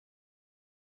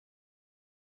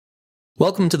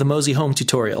Welcome to the MozyHome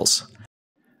tutorials.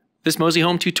 This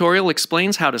MozyHome tutorial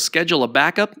explains how to schedule a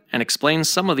backup and explains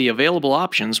some of the available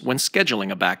options when scheduling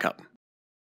a backup.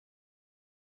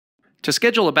 To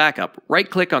schedule a backup,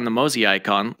 right-click on the Mozy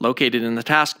icon located in the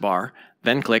taskbar,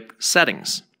 then click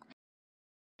Settings.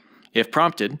 If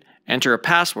prompted, enter a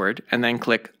password and then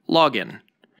click Login.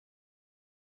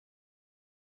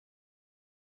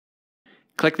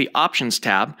 Click the Options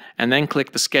tab and then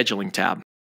click the Scheduling tab.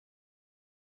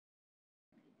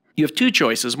 You have two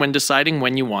choices when deciding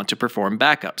when you want to perform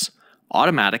backups: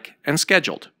 automatic and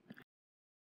scheduled.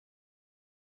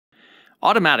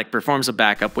 Automatic performs a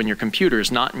backup when your computer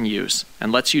is not in use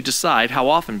and lets you decide how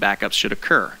often backups should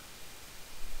occur.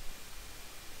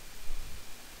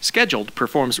 Scheduled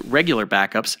performs regular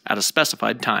backups at a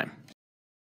specified time.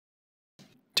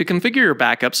 To configure your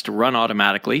backups to run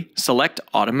automatically, select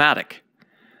Automatic.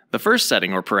 The first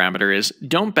setting or parameter is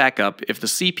don't back up if the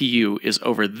CPU is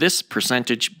over this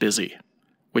percentage busy,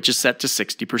 which is set to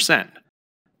 60%.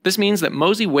 This means that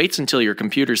Mozy waits until your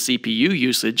computer's CPU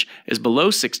usage is below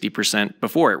 60%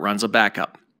 before it runs a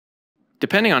backup.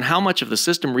 Depending on how much of the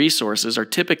system resources are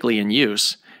typically in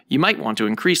use, you might want to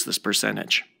increase this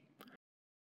percentage.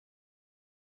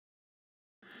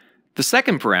 The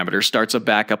second parameter starts a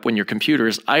backup when your computer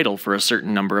is idle for a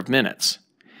certain number of minutes.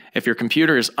 If your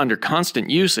computer is under constant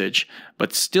usage,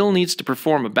 but still needs to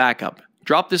perform a backup,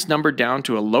 drop this number down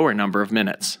to a lower number of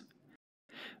minutes.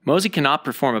 Mozy cannot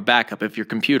perform a backup if your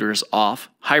computer is off,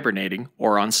 hibernating,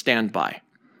 or on standby.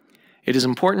 It is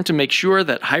important to make sure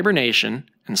that hibernation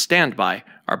and standby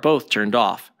are both turned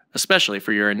off, especially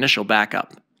for your initial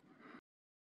backup.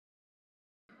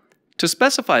 To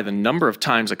specify the number of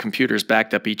times a computer is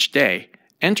backed up each day,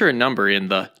 enter a number in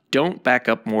the Don't Back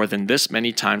Up More Than This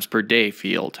Many Times Per Day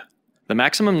field. The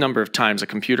maximum number of times a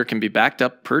computer can be backed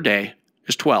up per day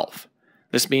is 12.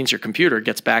 This means your computer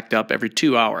gets backed up every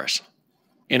 2 hours.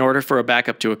 In order for a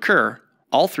backup to occur,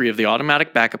 all three of the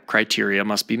automatic backup criteria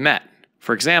must be met.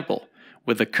 For example,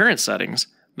 with the current settings,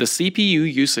 the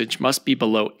CPU usage must be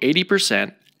below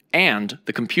 80% and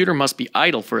the computer must be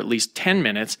idle for at least 10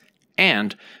 minutes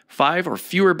and 5 or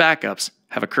fewer backups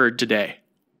have occurred today.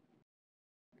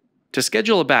 To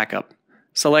schedule a backup,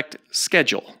 select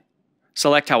Schedule.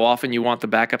 Select how often you want the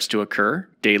backups to occur,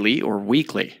 daily or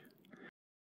weekly.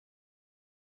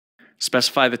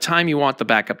 Specify the time you want the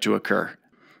backup to occur.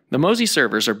 The Mozy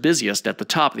servers are busiest at the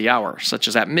top of the hour, such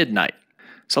as at midnight.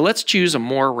 So let's choose a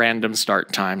more random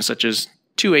start time, such as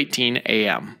 2:18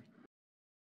 a.m.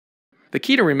 The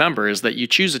key to remember is that you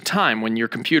choose a time when your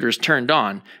computer is turned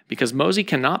on, because Mozy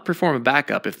cannot perform a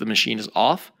backup if the machine is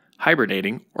off,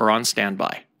 hibernating, or on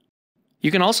standby. You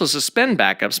can also suspend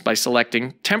backups by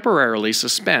selecting Temporarily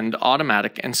Suspend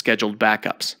Automatic and Scheduled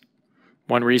Backups.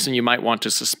 One reason you might want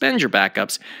to suspend your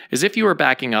backups is if you are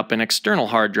backing up an external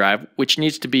hard drive which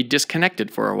needs to be disconnected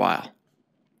for a while.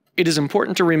 It is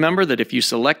important to remember that if you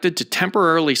selected to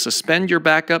temporarily suspend your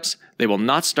backups, they will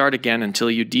not start again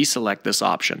until you deselect this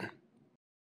option.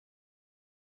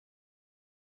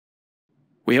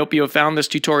 We hope you have found this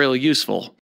tutorial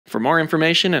useful. For more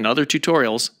information and other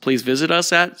tutorials, please visit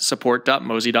us at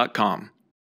support.mozy.com.